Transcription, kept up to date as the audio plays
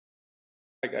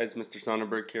Hi guys, Mr.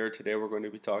 Sonnenberg here. Today we're going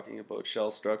to be talking about shell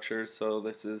structures. So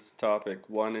this is topic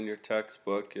 1 in your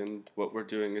textbook, and what we're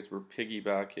doing is we're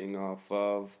piggybacking off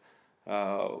of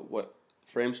what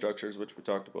frame structures, which we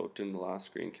talked about in the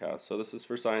last screencast. So this is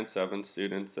for Science 7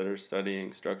 students that are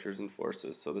studying structures and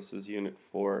forces. So this is Unit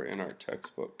 4 in our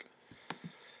textbook.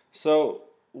 So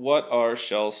what are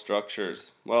shell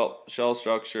structures? Well, shell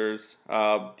structures,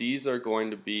 these are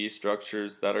going to be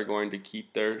structures that are going to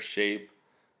keep their shape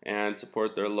and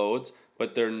support their loads,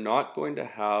 but they're not going to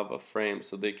have a frame.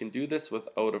 So they can do this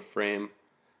without a frame,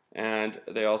 and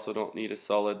they also don't need a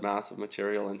solid mass of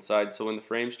material inside. So in the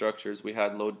frame structures, we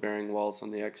had load-bearing walls on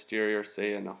the exterior,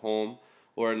 say in a home,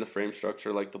 or in the frame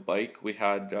structure like the bike, we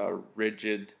had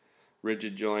rigid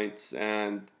joints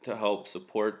and to help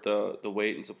support the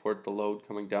weight and support the load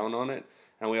coming down on it.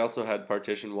 And we also had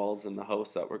partition walls in the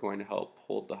house that were going to help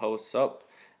hold the house up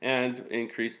and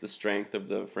increase the strength of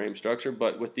the frame structure.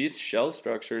 But with these shell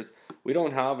structures, we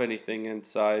don't have anything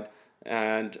inside,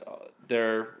 and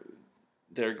they're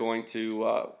going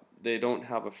to they don't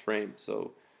have a frame,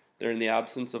 so they're in the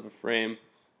absence of a frame,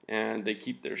 and they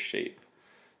keep their shape.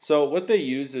 So what they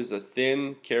use is a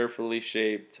thin, carefully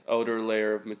shaped outer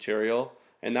layer of material,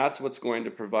 and that's what's going to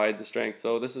provide the strength.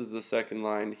 So this is the second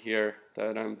line here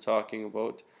that I'm talking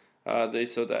about.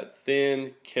 So that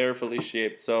thin, carefully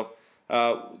shaped. So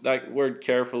that word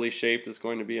carefully shaped is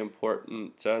going to be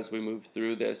important as we move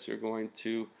through this. Because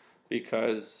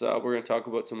we're going to talk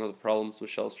about some of the problems with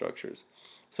shell structures.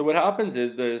 So what happens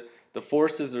is the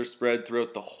forces are spread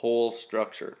throughout the whole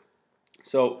structure.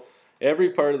 So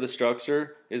every part of the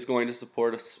structure is going to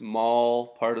support a small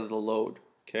part of the load.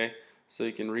 Okay, so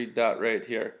you can read that right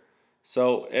here.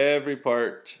 So every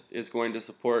part is going to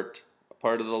support a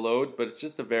part of the load, but it's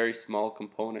just a very small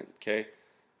component. Okay,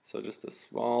 so just a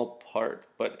small part,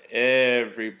 but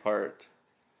every part,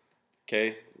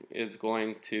 okay, is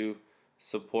going to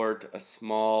support a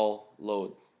small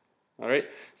load. All right,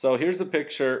 so here's a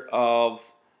picture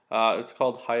of, it's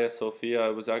called Hagia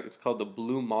Sophia. It's called the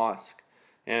Blue Mosque,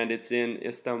 and it's in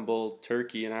Istanbul,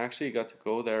 Turkey. And I actually got to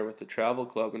go there with the travel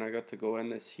club, and I got to go in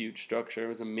this huge structure. It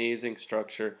was an amazing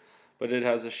structure, but it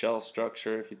has a shell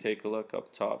structure. If you take a look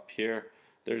up top here,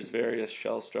 there's various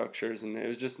shell structures, and it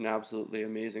was just an absolutely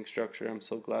amazing structure. I'm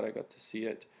so glad I got to see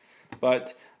it.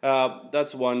 But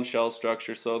that's one shell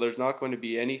structure, so there's not going to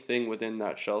be anything within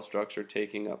that shell structure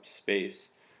taking up space.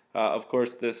 Of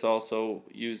course, this also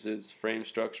uses frame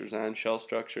structures and shell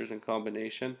structures in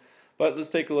combination. But let's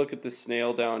take a look at the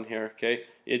snail down here, okay?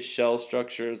 Its shell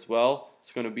structure as well.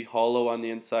 It's going to be hollow on the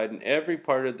inside, and every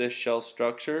part of this shell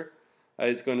structure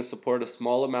is going to support a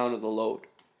small amount of the load.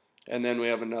 And then we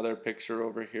have another picture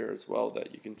over here as well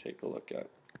that you can take a look at.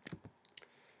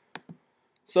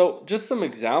 So just some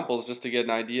examples just to get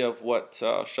an idea of what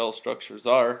shell structures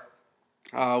are.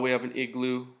 We have an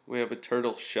igloo, we have a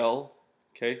turtle shell,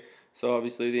 okay? So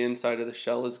obviously the inside of the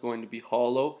shell is going to be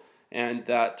hollow, and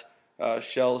that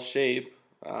shell shape,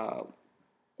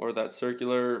 or that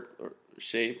circular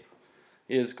shape,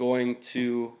 is going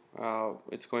to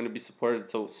it's going to be supported.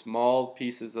 So small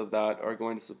pieces of that are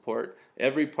going to support,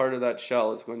 every part of that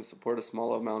shell is going to support a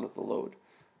small amount of the load.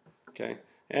 Okay,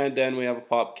 and then we have a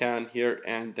pop can here,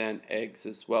 and then eggs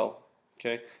as well.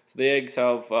 Okay, so the eggs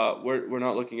have we're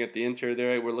not looking at the interior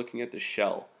there, we're looking at the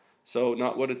shell. So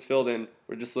not what it's filled in,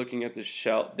 we're just looking at the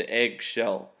shell, the egg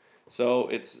shell. So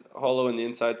it's hollow in the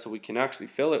inside, so we can actually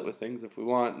fill it with things if we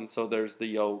want. And so there's the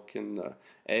yolk and the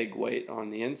egg white on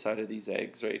the inside of these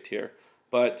eggs right here.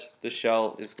 But the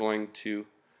shell is going to,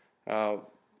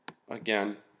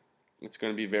 again, it's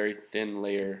going to be a very thin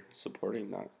layer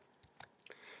supporting that.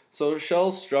 So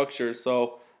shell structures,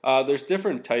 so there's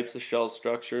different types of shell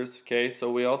structures, okay? So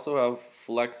we also have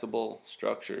flexible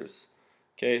structures.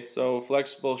 Okay, so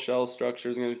flexible shell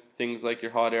structures are going to be things like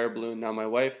your hot air balloon. Now my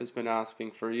wife has been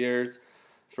asking for years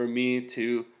for me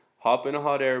to hop in a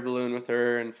hot air balloon with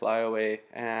her and fly away,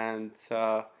 and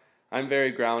I'm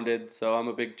very grounded, so I'm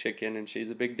a big chicken and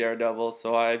she's a big daredevil,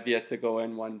 so I've yet to go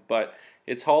in one. But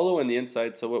it's hollow on the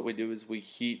inside, so what we do is we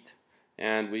heat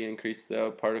and we increase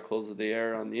the particles of the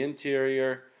air on the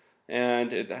interior,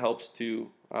 and it helps to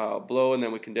blow, and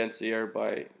then we condense the air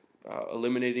by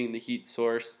eliminating the heat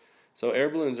source. So air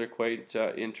balloons are quite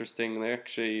interesting. They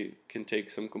actually can take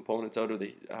some components out of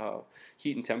the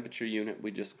heat and temperature unit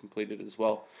we just completed as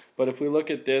well. But if we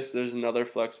look at this, there's another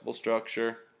flexible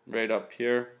structure right up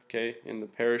here, okay, in the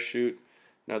parachute.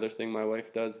 Another thing my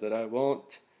wife does that I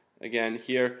won't. Again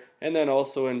here, and then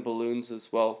also in balloons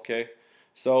as well, okay.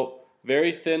 So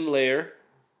very thin layer,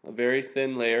 a very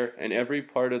thin layer, and every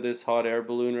part of this hot air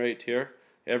balloon right here,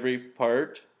 every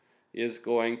part is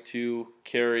going to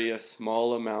carry a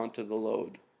small amount of the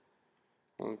load.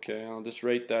 Okay, I'll just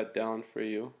write that down for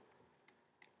you.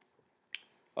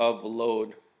 Of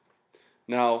load.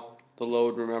 Now, the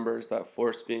load, remember, is that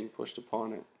force being pushed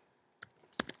upon it.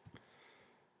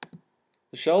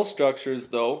 The shell structures,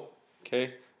 though,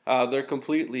 okay, they're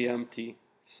completely empty.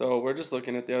 So we're just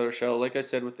looking at the outer shell. Like I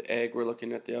said with the egg, we're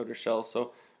looking at the outer shell.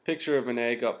 So picture of an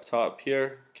egg up top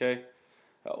here, okay,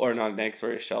 or not an egg,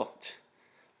 sorry, a shell.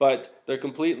 But they're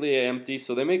completely empty,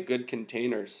 so they make good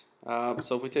containers.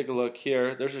 So if we take a look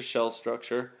here, there's a shell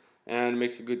structure, and it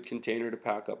makes a good container to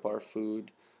pack up our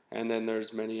food. And then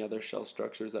there's many other shell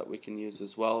structures that we can use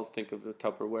as well. Think of a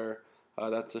Tupperware.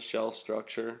 That's a shell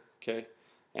structure, okay?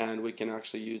 And we can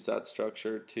actually use that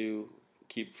structure to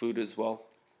keep food as well.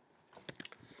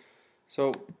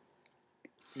 So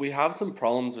we have some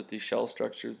problems with these shell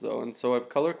structures though, and so I've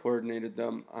color coordinated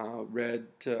them red,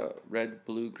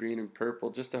 blue, green, and purple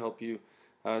just to help you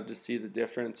just see the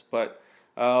difference. But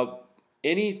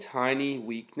any tiny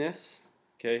weakness,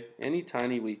 okay, any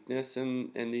tiny weakness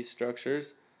in these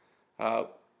structures,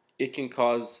 it can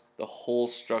cause the whole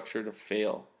structure to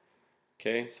fail.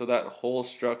 Okay, so that whole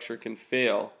structure can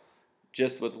fail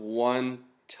just with one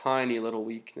tiny little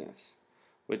weakness,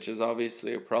 which is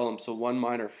obviously a problem. So one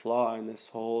minor flaw in this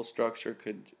whole structure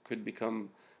could become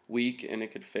weak and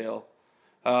it could fail.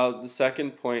 The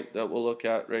second point that we'll look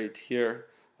at right here,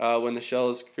 when the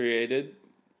shell is created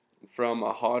from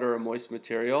a hot or a moist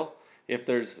material, if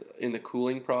there's in the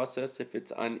cooling process, if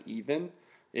it's uneven,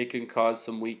 it can cause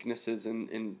some weaknesses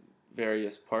in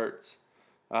various parts.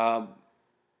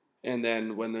 And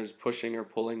then when there's pushing or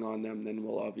pulling on them, then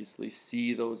we'll obviously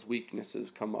see those weaknesses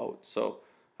come out. So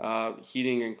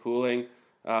heating and cooling,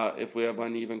 if we have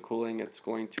uneven cooling, it's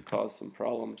going to cause some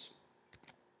problems.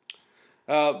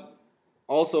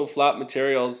 Also, flat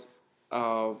materials,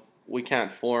 we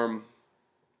can't form.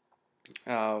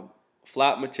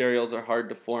 Flat materials are hard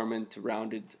to form into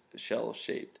rounded shell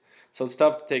shaped. So it's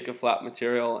tough to take a flat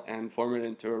material and form it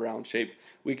into a round shape.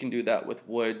 We can do that with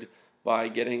wood by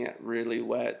getting it really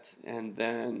wet, and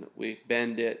then we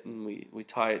bend it and we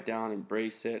tie it down and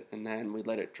brace it, and then we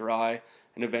let it dry,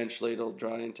 and eventually it'll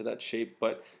dry into that shape.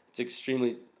 But it's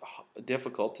extremely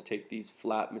difficult to take these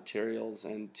flat materials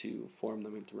and to form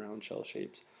them into round shell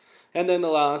shapes. And then the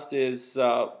last is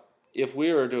if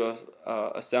we were to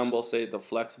assemble, say, the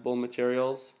flexible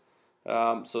materials,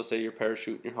 so say your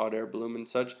parachute and your hot air balloon and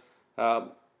such,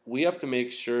 we have to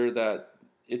make sure that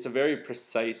it's a very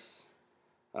precise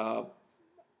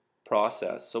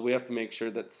process. So we have to make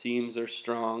sure that seams are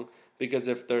strong, because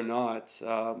if they're not,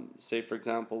 say for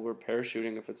example we're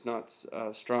parachuting, if it's not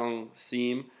a strong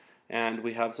seam and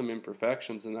we have some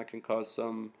imperfections, then that can cause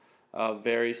some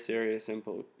very serious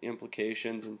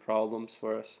implications and problems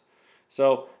for us.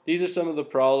 So these are some of the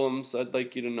problems. I'd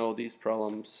like you to know these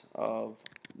problems of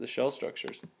the shell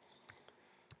structures.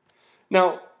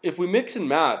 Now, if we mix and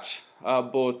match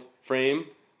both frame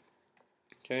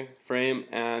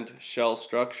and shell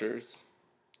structures,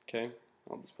 okay,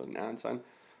 I'll just put an and sign.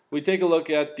 We take a look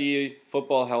at the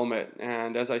football helmet,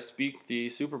 and as I speak, the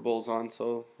Super Bowl's on,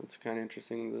 so it's kind of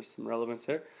interesting. There's some relevance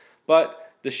here.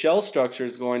 But the shell structure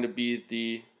is going to be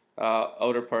the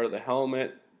outer part of the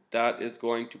helmet that is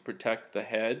going to protect the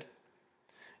head.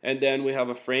 And then we have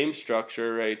a frame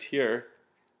structure right here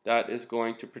that is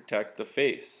going to protect the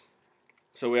face.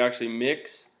 So we actually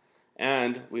mix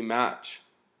and we match,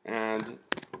 and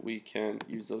we can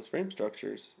use those frame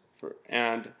structures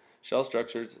and shell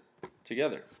structures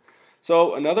together.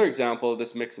 So another example of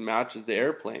this mix and match is the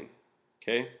airplane.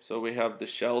 Okay, so we have the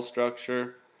shell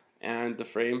structure and the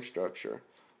frame structure.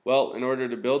 Well, in order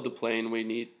to build the plane,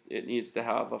 it needs to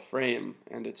have a frame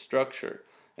and its structure.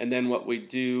 And then what we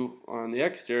do on the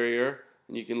exterior,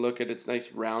 and you can look at its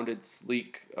nice rounded,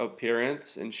 sleek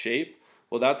appearance and shape.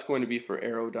 Well, that's going to be for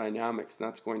aerodynamics, and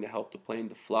that's going to help the plane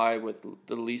to fly with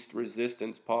the least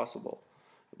resistance possible.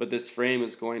 But this frame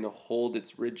is going to hold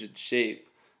its rigid shape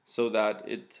so that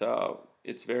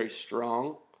it's very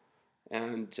strong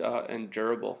and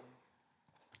durable.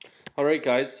 All right,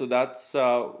 guys. So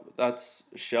that's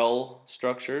shell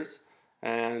structures,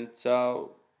 and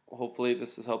hopefully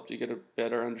this has helped you get a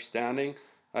better understanding.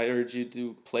 I urge you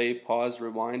to play, pause,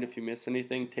 rewind if you miss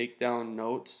anything. Take down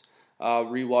notes.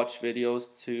 Rewatch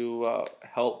videos to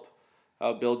help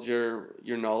build your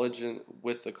knowledge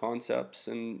with the concepts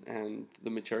and the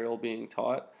material being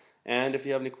taught. And if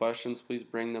you have any questions, please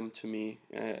bring them to me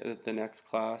at the next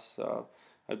class.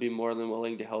 I'd be more than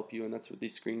willing to help you, and that's what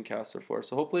these screencasts are for.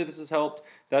 So hopefully this has helped.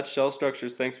 That's shell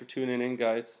structures. Thanks for tuning in,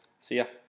 guys. See ya.